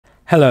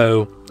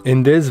Hello,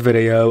 in this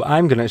video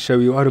I'm gonna show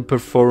you how to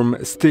perform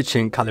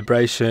stitching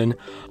calibration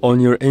on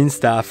your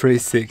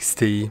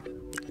Insta360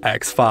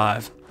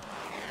 X5.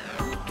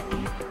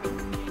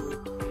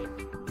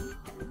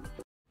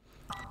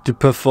 To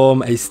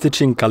perform a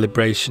stitching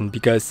calibration,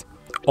 because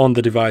on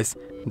the device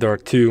there are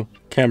two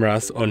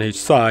cameras on each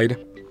side,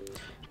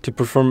 to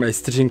perform a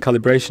stitching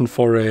calibration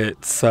for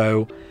it,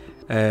 so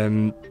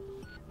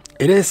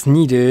it is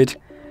needed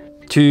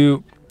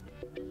to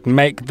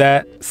make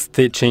that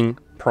stitching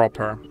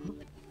proper,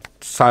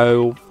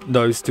 so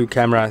those two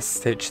cameras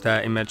stitch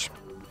the image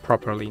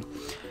properly.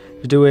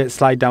 To do it,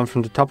 slide down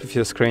from the top of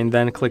your screen,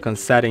 then click on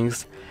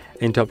settings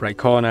in top right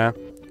corner.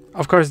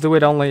 Of course, do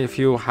it only if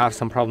you have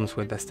some problems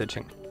with the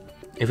stitching.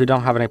 If you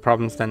don't have any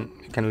problems, then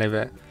you can leave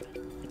it.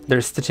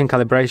 There's stitching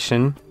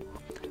calibration,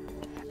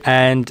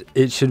 and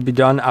it should be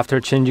done after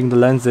changing the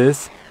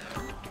lenses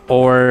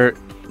or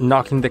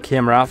knocking the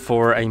camera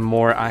for a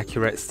more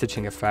accurate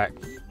stitching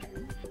effect.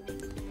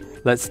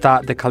 Let's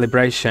start the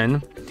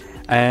calibration,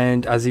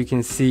 and as you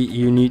can see,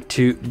 you need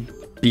to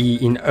be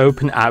in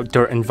open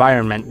outdoor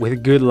environment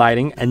with good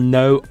lighting and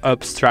no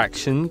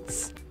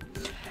obstructions,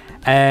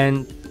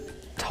 and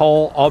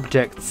tall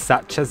objects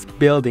such as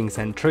buildings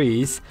and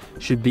trees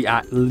should be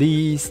at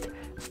least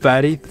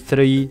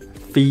 33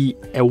 feet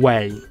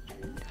away.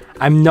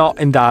 I'm not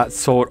in that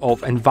sort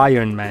of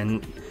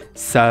environment,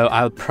 so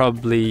I'll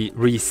probably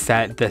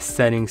reset the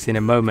settings in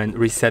a moment,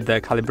 reset the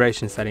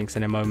calibration settings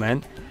in a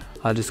moment.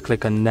 I'll just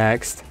click on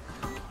next,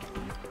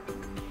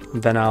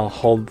 then I'll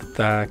hold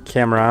the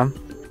camera.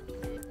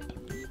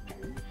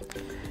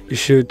 You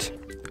should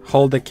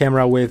hold the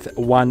camera with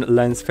one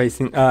lens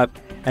facing up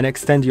and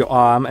extend your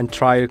arm and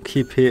try to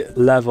keep it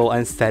level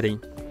and steady.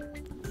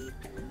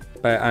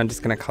 But I'm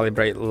just gonna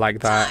calibrate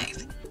like that.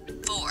 5,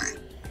 4,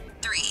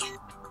 3,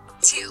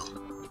 2,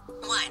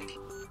 1.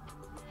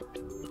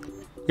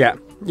 Yeah,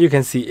 you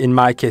can see in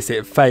my case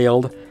it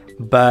failed,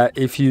 but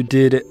if you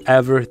did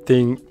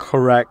everything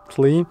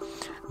correctly,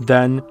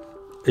 then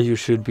you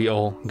should be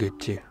all good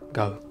to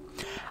go.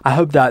 I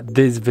hope that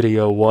this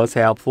video was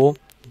helpful.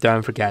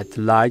 Don't forget to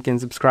like and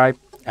subscribe,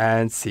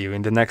 and see you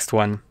in the next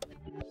one.